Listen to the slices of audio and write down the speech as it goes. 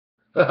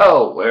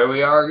Oh, here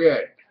we are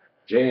again.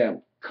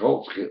 Damn,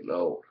 Colt's getting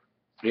old.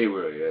 He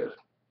really is.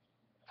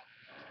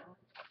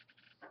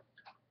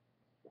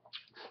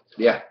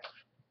 Yeah,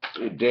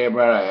 damn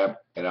right I am,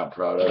 and I'm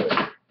proud of it.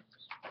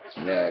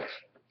 Next,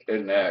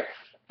 and next,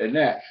 and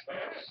next.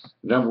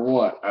 Number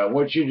one, I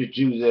want you to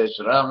do this,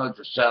 and I don't know if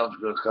the sound's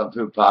going to come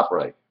through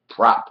properly.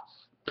 Prop.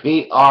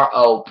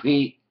 Prop.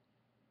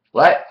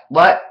 What?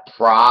 What?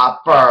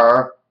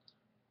 Proper.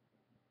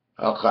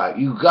 Okay,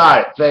 you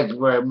got it. Thank you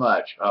very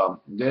much.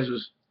 This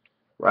is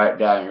right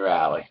down your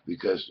alley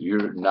because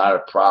you're not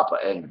a proper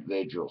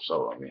individual,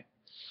 so I mean,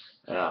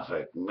 and I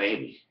think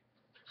maybe,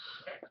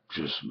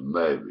 just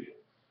maybe,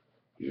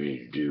 you need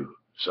to do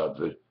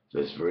something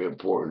that's very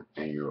important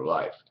in your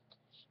life.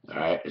 All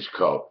right, it's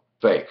called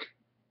fake.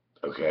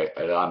 Okay,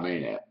 and I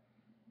mean it.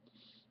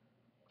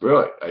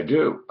 Really, I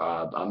do.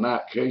 I'm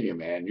not kidding you,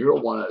 man. You're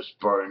the one that's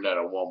burning down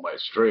a one-way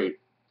street.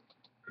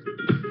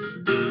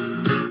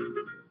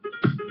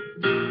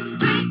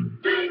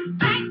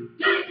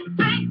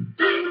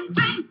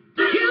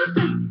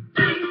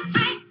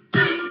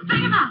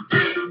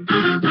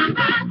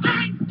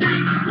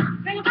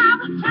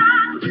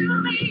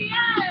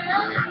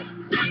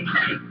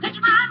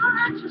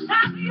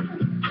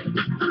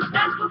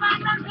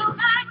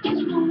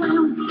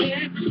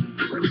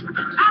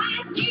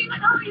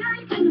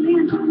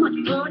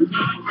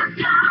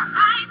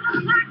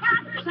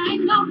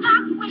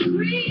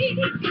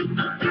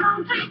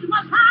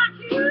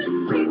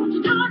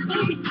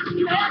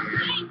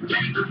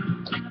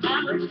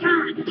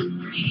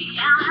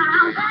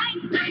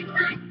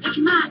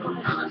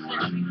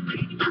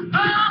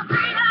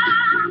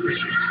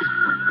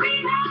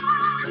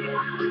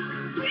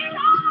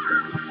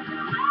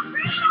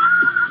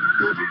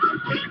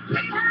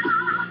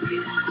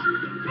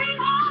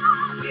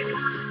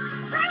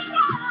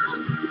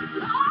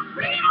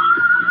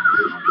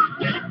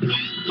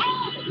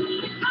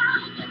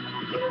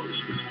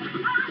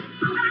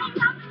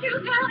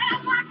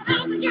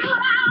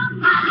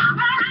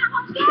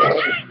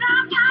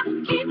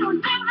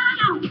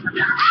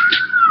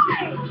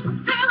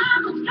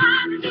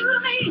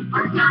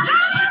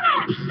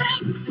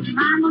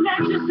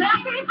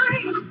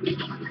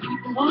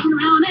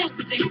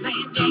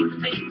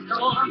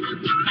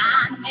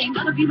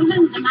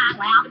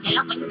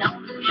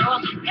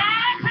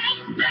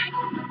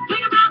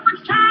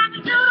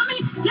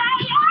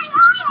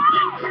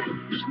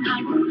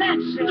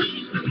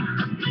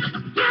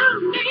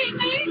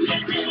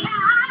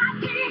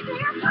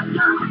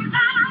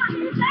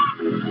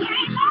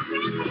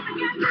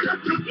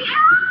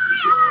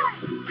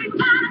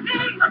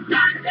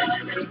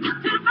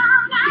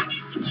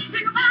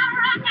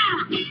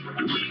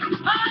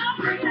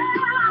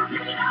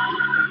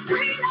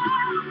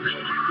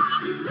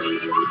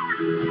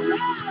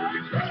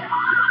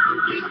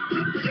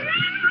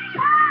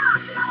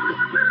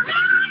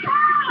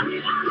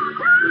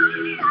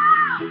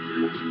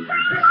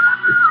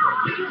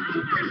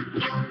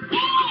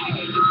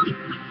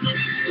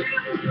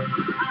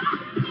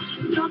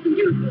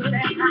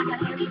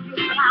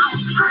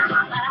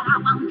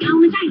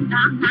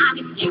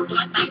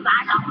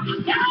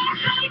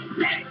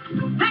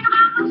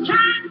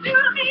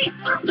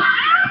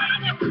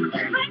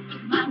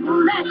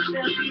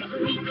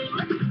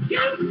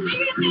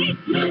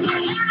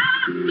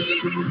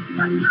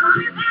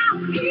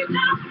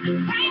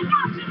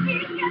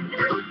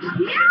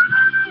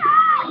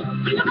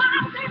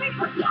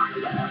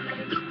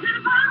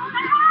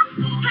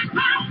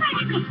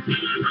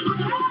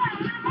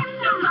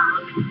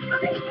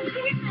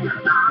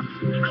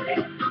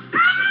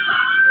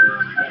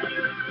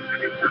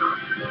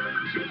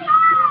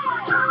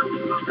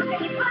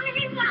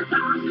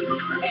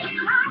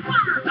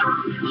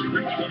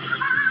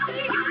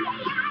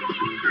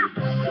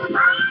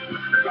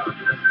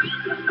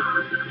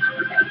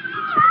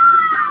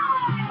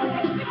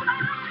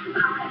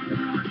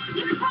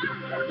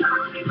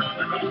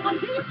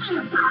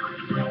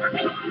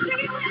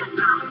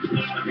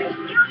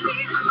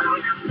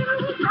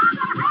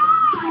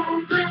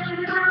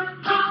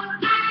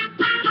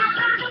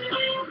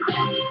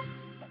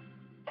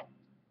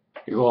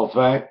 You want to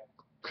think?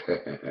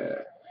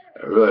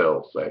 I really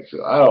don't think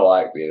so. I don't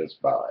like being a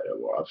spotlight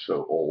anymore. I'm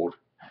so old.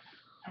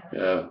 You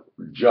know,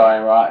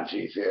 Johnny Rotten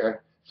Teeth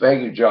here.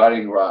 Thank you,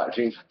 Johnny Rotten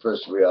Teeth, for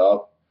pissing me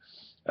off.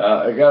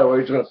 I gotta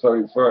wait till the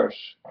 31st.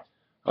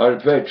 I had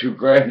to pay $2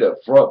 grand up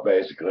front,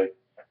 basically.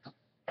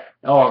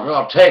 Oh, I'm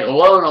gonna take a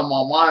loan on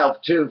my mile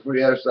too for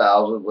the other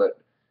 1,000, but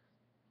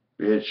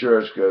the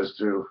insurance goes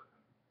through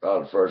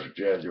on the 1st of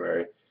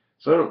January.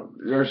 So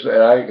they're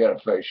saying I ain't gotta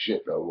pay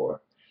shit no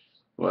more.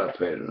 Well, I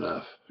paid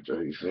enough.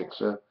 Don't you think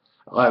so?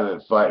 I've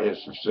been fighting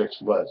this for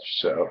 6 months,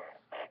 so.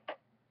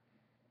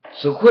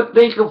 So quit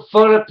making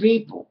fun of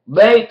people.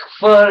 Make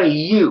fun of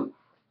you.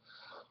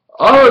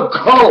 I'm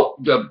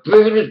Colt, the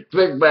biggest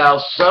big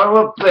mouth son of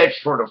a bitch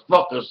for the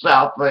fucking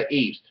South and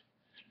East.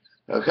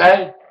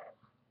 Okay?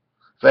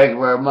 Thank you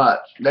very much.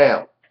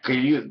 Now,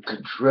 can you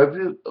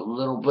contribute a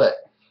little bit?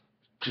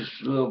 Just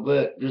a little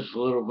bit, just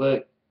a little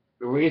bit.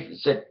 The reason I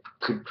said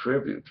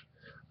contribute.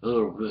 A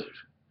little bit.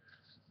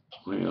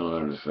 We don't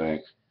learn to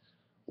think.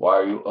 Why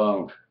are you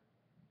owned?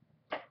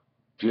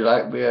 Do you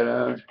like being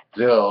owned?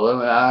 The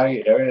Illuminati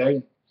and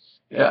everything?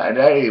 Yeah, and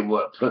that ain't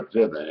what put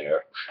them in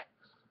here.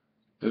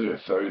 Those are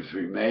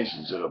 33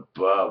 Masons and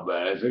above,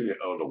 man. I think they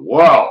own the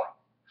world.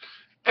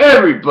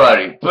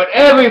 Everybody, but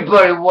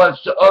everybody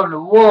wants to own the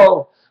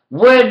world.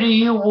 When do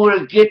you want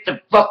to get the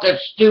fucking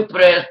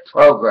stupid ass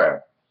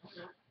program?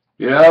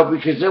 You know,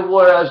 because they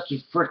want us to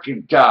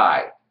freaking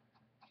die.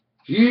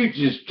 You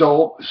just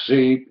don't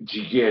seem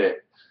to get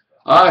it.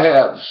 I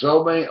have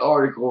so many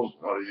articles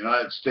on the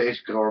United States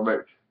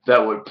government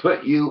that would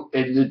put you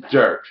in the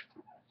dirt.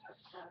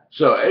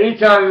 So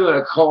anytime you're going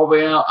to call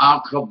me out,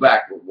 I'll come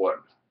back with one.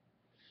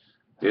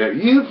 You know,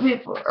 you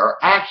people are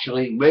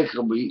actually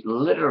making me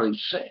literally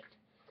sick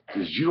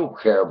because you don't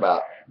care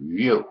about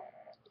you.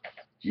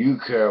 You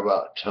care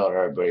about telling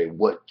everybody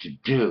what to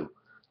do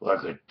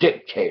like a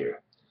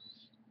dictator.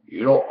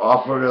 You don't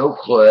offer no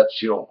clips.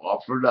 You don't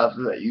offer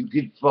nothing that you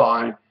can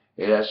find.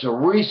 And that's a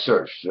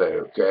research thing,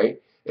 okay?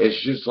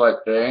 It's just like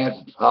an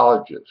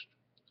anthropologist,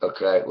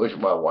 okay, which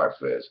my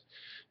wife is.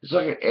 It's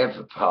like an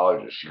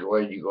anthropologist.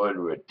 You go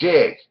into a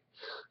dig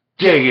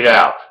it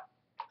out.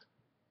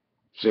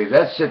 See,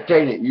 that's the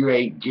thing that you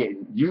ain't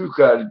getting. You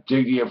got to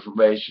dig the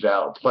information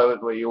out and play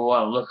with what you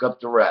want and look up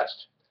the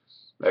rest.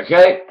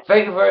 Okay?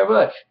 Thank you very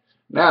much.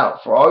 Now,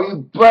 for all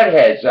you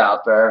buttheads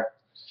out there,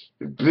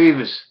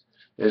 Beavis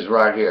is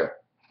right here.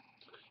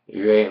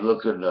 You ain't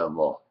looking no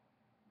more.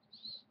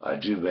 I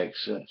do make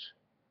sense.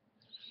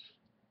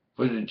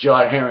 What did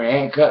John Henry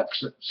Hancock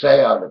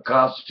say on the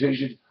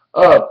Constitution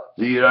of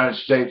the United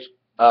States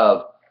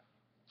of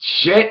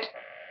shit?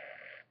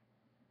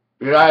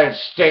 The United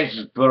States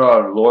is put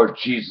on Lord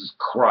Jesus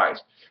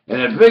Christ.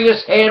 And the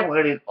biggest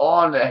handwriting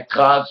on the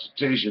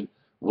Constitution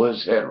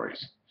was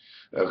Henry's.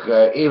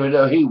 Okay? Even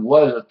though he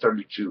was a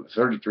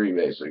 33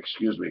 Mason,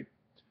 excuse me.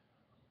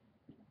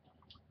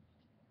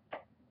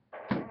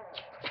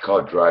 It's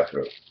called dry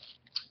throat.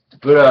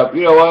 But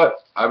you know what?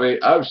 I mean,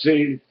 I've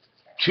seen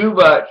too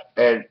much,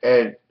 and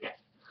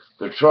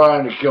they're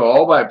trying to kill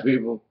all my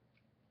people.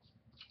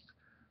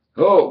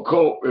 Oh,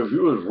 Colt, if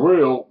you was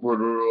real,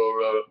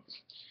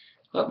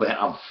 look, man,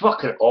 I'm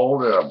fucking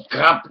old and I'm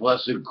God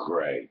blessed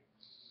gray.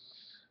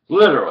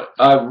 Literally,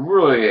 I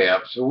really am.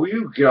 So will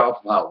you get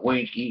off my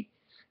winky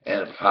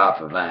and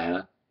Papa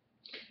man?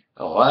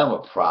 Oh, I'm a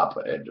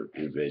proper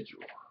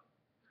individual.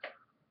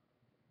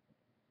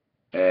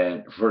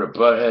 And for the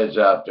buttheads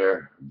out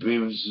there,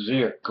 Beavis is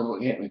here. Come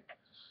on, get me.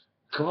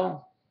 Come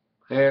on.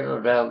 Here,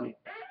 little doggy.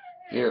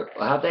 Here,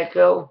 how'd that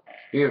go?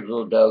 Here,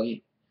 little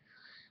doggy.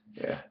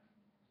 Yeah.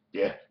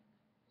 Yeah.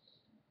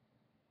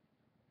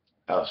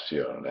 I'll see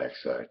you on the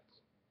next side.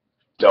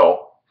 Don't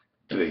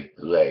be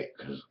late,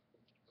 because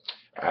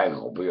I ain't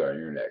going to be on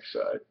your next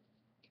side.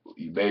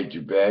 You made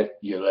your bed,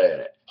 you lay in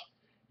it.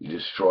 You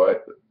destroy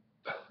it.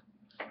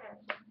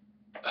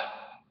 God,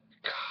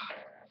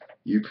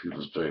 you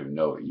people don't even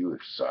know what you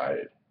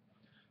excited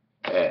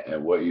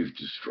and what you've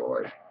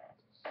destroyed.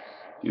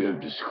 You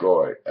have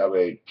destroyed. I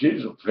mean,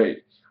 Jesus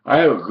Pete. I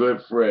have a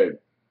good friend.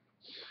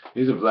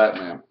 He's a black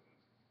man.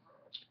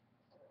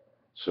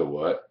 So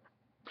what?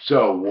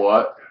 So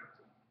what?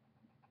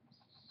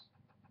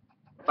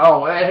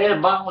 Oh, and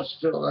his mom was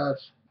still alive.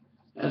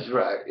 That's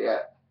right,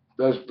 yeah.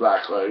 That's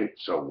black lady.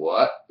 So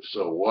what?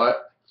 So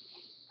what?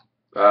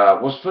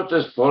 Let's put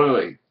this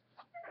bluely.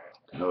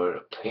 You know what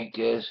a pink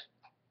is?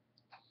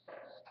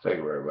 Thank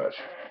you very much.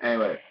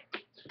 Anyway,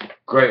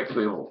 great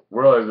people.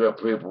 Really good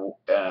people.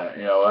 And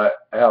you know what?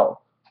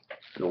 Hell,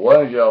 the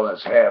one y'all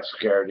that's half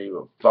scared to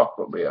even fuck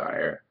with me on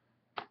here.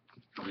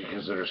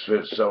 Because they're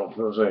so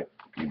people say,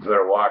 you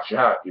better watch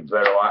out. You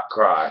better not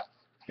cry.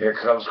 Here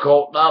comes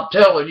Colton. I'm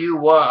telling you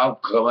what, I'm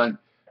coming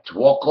to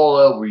walk all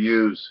over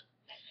yous.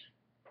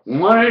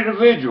 One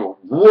individual,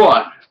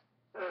 one,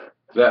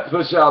 that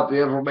puts out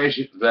the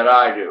information that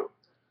I do.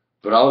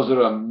 But I was in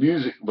a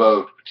music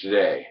mode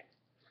today.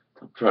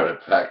 I'm trying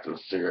to pack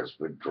those cigarettes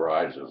been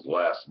dry since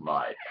last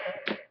night.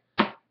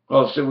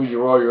 Well, see, when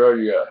you roll your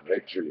own, you gotta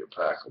make sure you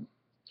pack them.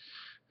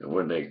 And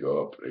when they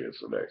go up, it's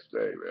the next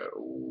day, man.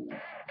 Ooh,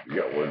 you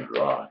got one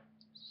dry.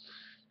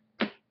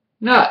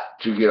 Not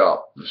to get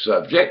off the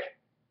subject,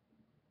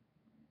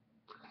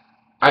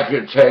 I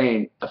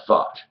contain a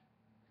thought.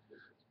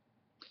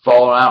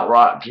 Falling out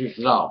rotten teeth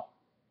and all.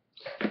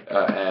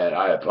 And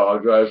I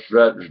apologize for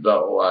that. There's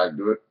nothing I can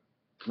do it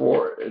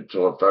for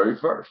until the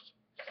 31st.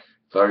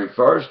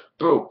 31st,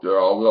 boom, they're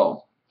all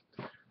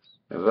gone.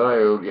 And then I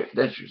go get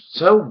ditches.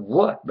 So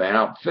what, man?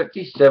 I'm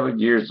 57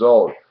 years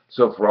old.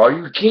 So for all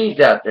you kids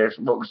out there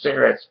smoking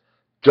cigarettes,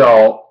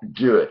 don't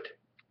do it.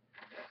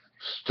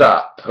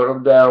 Stop. Put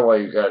them down while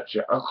you got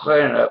your. I'm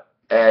cleaning up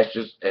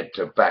ashes and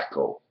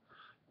tobacco.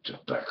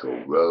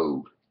 Tobacco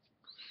Road.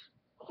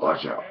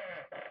 Watch out.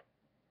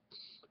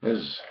 This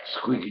is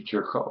Squeaky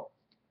Your Call.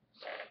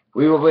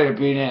 We will better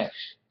be next.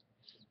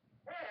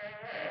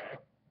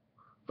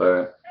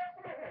 But,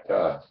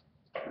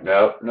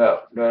 no,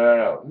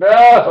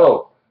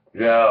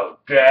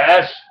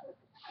 Dash.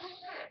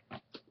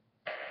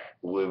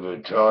 we've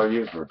been telling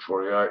you for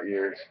 28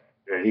 years,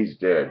 and he's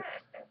dead.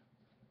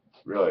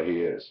 Really,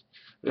 he is.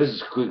 This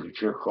is Quick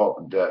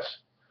Call death.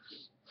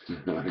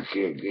 I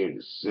can't get it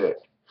to sit.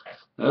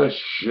 Oh,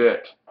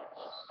 shit.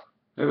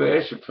 Maybe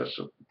I should put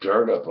some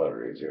dirt up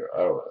underneath here. I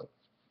don't know.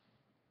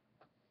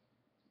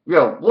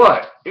 Yo,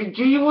 what?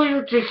 Do you want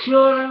your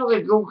tequila now?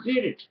 Then go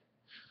get it.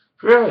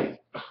 Really?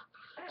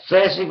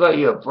 Sassy got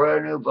you a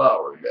brand new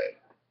bottle today.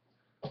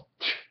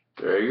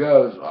 There he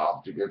goes. I'll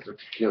have to get the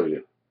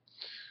tequila.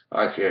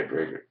 I can't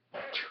drink it.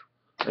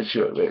 That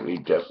should make me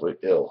definitely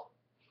ill.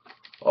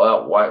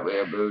 All that white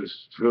man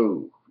booze.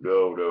 Ooh,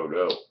 no, no,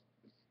 no.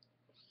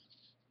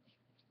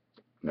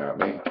 Not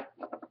me.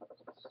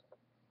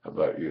 How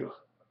about you?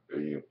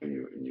 You.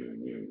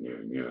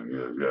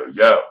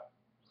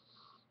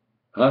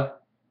 Huh?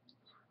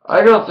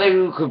 I don't think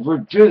you could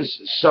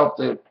produce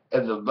something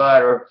in the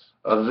matter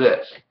of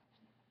this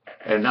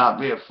and not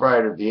be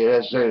afraid of the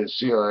NSA, the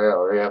CIA,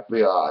 or the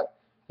FBI.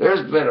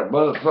 There's been a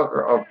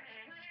motherfucker on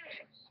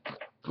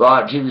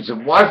TV that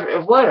said,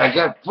 what? I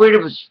got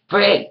freedom of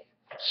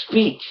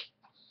speech.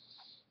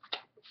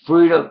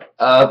 Freedom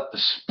of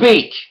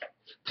speech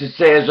to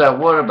say as I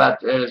want about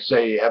the NSA,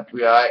 the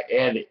FBI,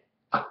 and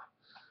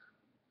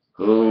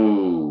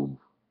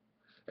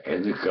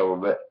and the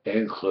government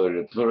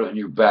included. Put it in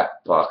your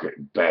back pocket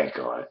and bank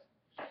on it.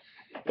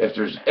 If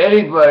there's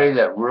anybody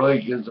that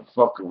really gives a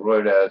fuck and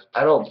really does,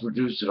 I don't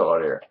produce it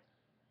on here.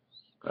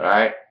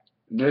 Alright?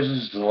 This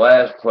is the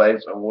last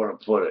place I want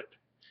to put it.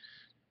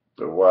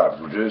 But where I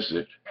produce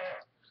it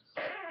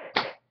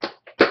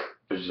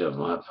is in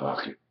my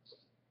pocket.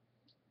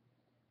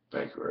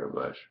 Thank you very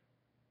much.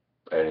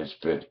 And it's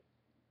been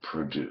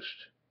produced.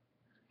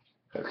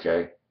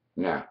 Okay?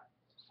 Now,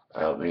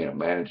 I don't mean a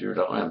manager.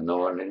 Don't have no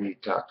one that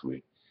need to talk to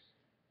me.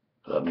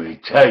 Let me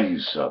tell you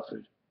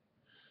something.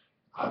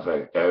 I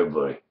think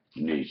everybody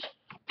needs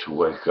to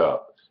wake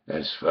up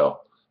and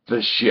smell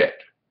the shit.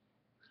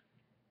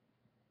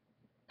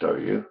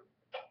 Don't you?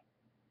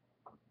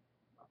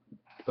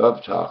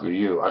 I'm talking to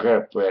you. I got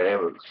a bad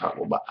habit of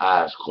talking with my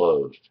eyes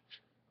closed.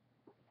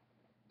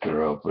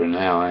 They're open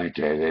now, ain't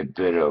they? They've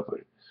been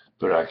open.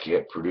 But I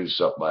can't produce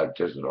something like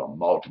this on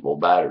multiple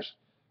matters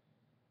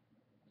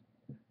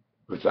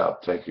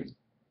without thinking.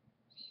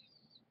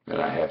 And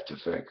I have to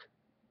think.